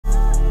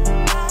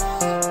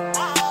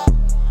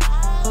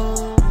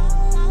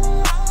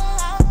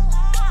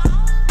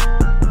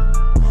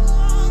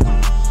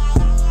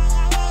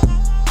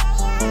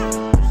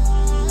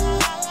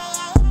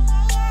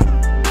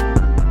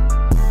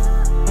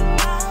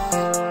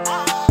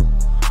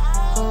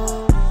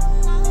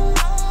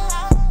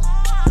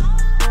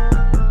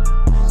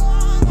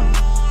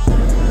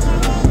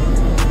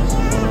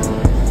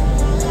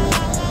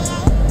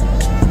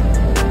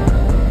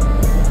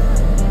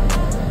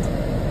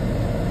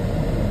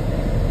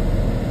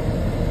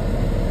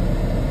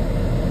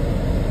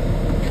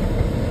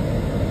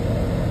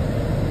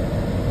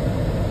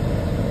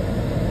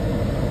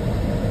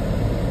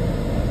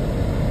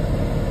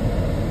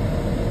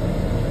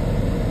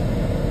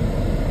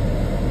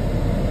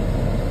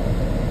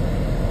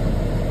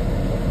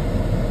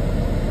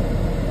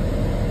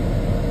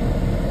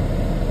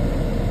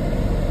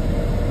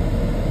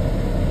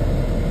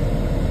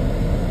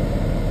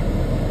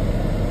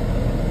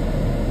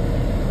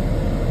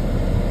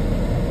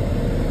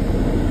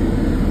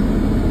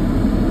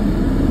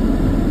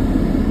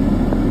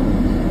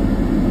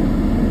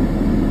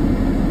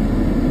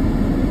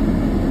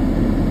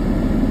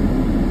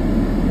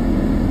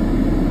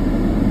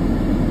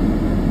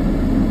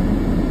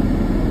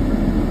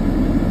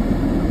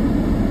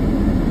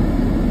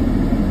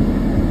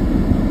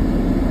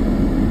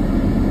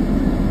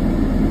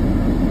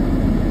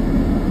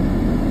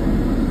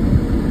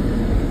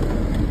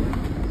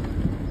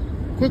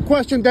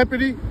question,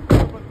 deputy.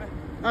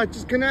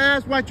 Just can I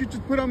ask why don't you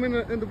just put them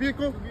in the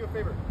vehicle? Do me a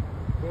favor.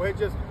 Go ahead,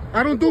 just.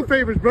 I don't do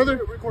favors,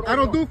 brother. I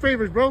don't do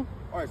favors, bro.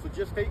 All right, so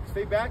just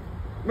stay back.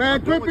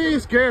 Man, quit being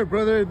scared,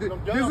 brother.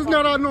 This is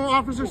not no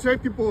officer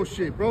safety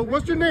bullshit, bro.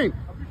 What's your name?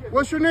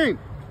 What's your name?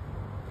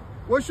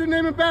 What's your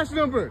name and badge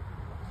number?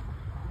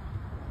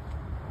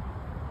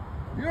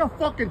 You're a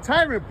fucking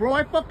tyrant, bro.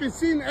 I fucking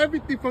seen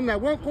everything from that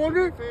one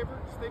corner.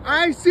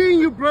 I ain't seen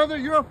you, brother.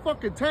 You're a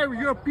fucking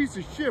tyrant. You're a piece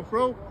of shit,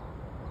 bro.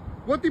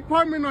 What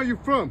department are you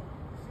from?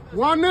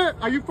 Walnut?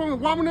 Are you from the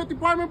Walnut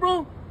department,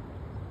 bro?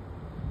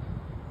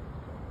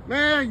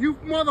 Man, you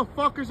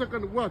motherfuckers are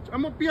gonna watch.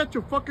 I'm gonna be at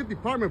your fucking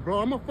department, bro.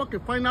 I'm gonna fucking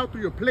find out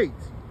through your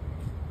plates.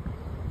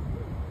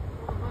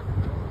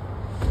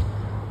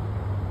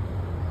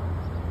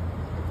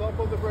 It's all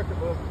public record,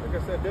 bro.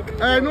 Like I said,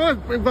 deputy. I know,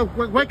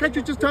 but why can't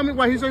you just tell me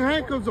why he's in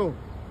handcuffs, though?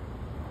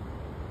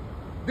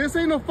 This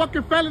ain't no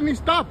fucking felony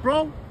stop,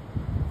 bro.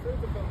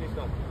 It's a felony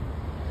stop.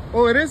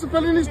 Oh, it is a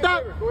felony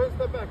stop? Go ahead and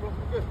step back, bro.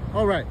 We're good.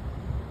 All right.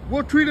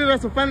 We'll treat it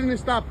as a felony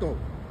stop, though.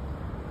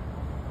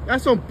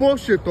 That's some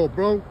bullshit, though,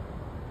 bro.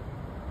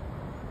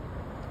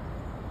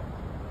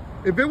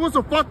 If it was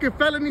a fucking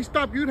felony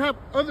stop, you'd have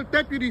other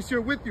deputies here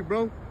with you,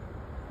 bro.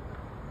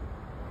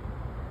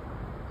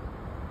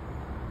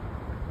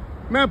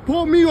 Man,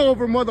 pull me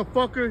over,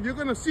 motherfucker. You're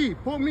gonna see.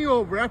 Pull me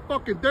over. I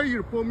fucking dare you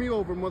to pull me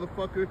over,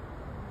 motherfucker.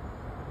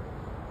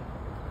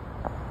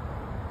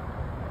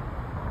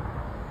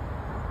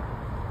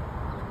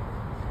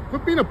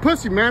 Quit being a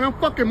pussy, man. I'm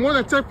fucking more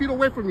than 10 feet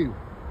away from you.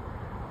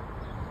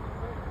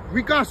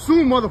 We got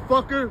Zoom,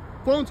 motherfucker.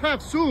 Phones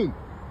have Zoom.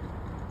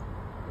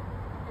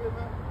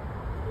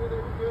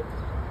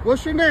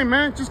 What's your name,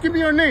 man? Just give me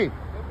your name.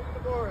 Deputy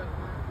Navarez.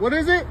 What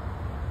is it?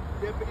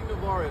 Deputy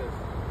Navarez.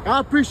 I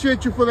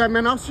appreciate you for that,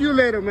 man. I'll see you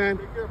later, man.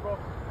 Take care, bro.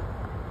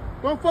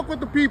 Don't fuck with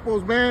the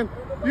peoples, man.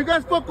 You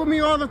guys fuck with me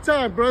all the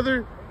time, brother.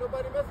 Ain't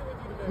nobody messing with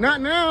you today.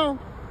 Not now.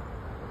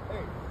 Hey,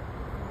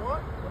 you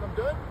want? When I'm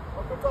done,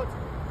 I'll come talk to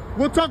you.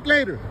 We'll talk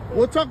later.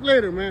 We'll talk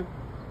later, man.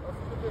 I'll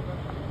see you later,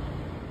 man.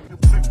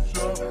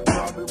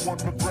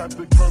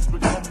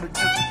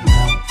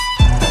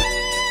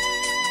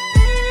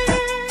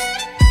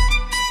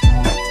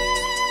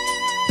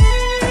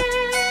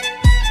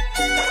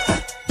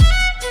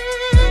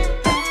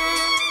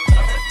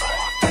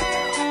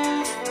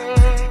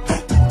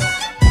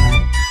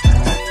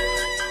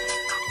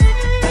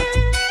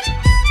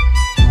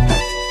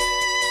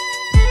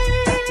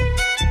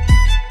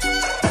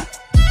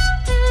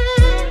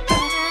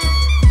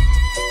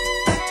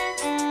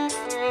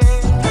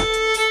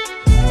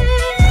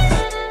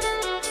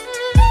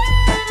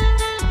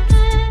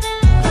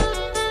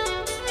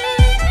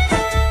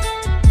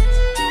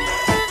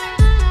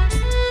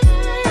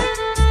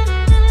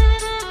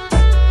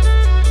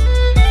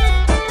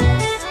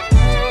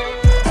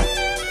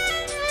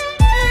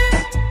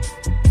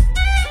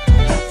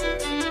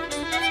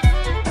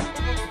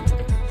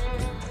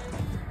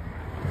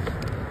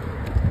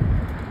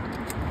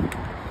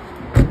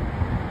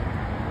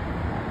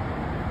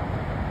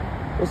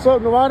 What's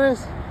up, Navarez?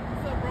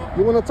 What's up, bro?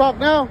 You want to talk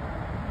now?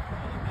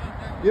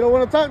 You don't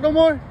want to talk no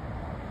more?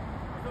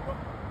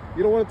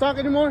 You don't want to talk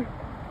anymore?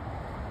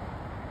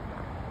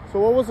 So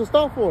what was the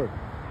stop for?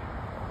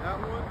 That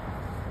one,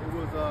 it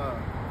was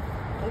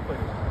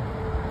cold-plated.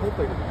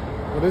 Cold-plated.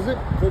 What is it?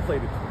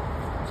 Cold-plated.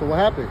 So what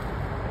happened?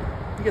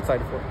 He gets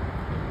cited for it.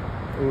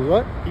 It was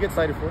what? He gets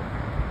cited for it.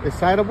 It's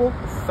citable?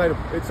 It's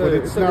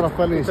citable. It's not a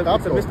felony stop,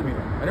 It's a though.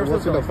 misdemeanor. I never It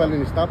wasn't a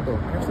felony stop, though.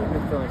 I never said it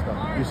was a felony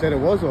stop. You said it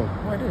was, though.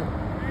 No, I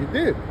didn't. You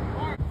did. It's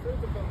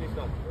a felony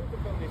stop. It's a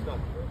felony stop.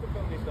 It's a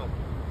felony stop.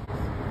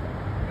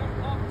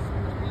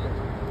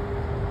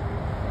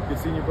 Good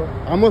seeing you, bro.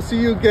 I'm going to see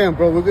you again,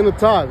 bro. We're going to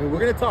talk. We're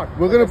going to talk.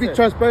 We're going to be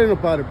transparent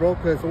about it, bro.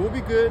 So we'll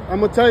be good. I'm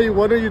going to tell you,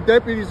 one of your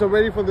deputies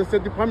already from the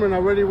State Department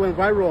already went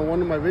viral on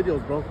one of my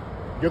videos, bro.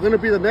 You're going to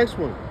be the next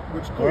one.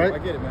 Which is cool. Right? I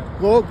get it, man.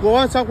 Go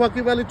on San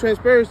Joaquin Valley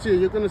Transparency.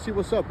 You're going to see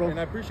what's up, bro. And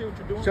I appreciate what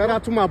you're doing. Shout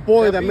out to my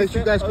boy that makes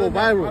you guys go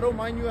viral. I don't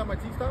mind you at my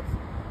T-stops.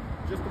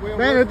 Just the way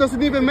Man, it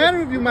doesn't even matter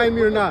if you mind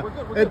me or not.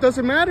 It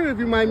doesn't matter if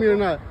you mind me or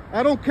not.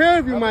 I don't care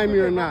if you mind me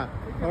or not.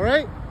 All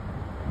right?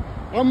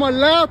 I'm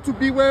allowed to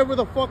be wherever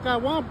the fuck I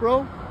want,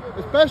 bro.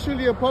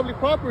 Especially in public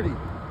property.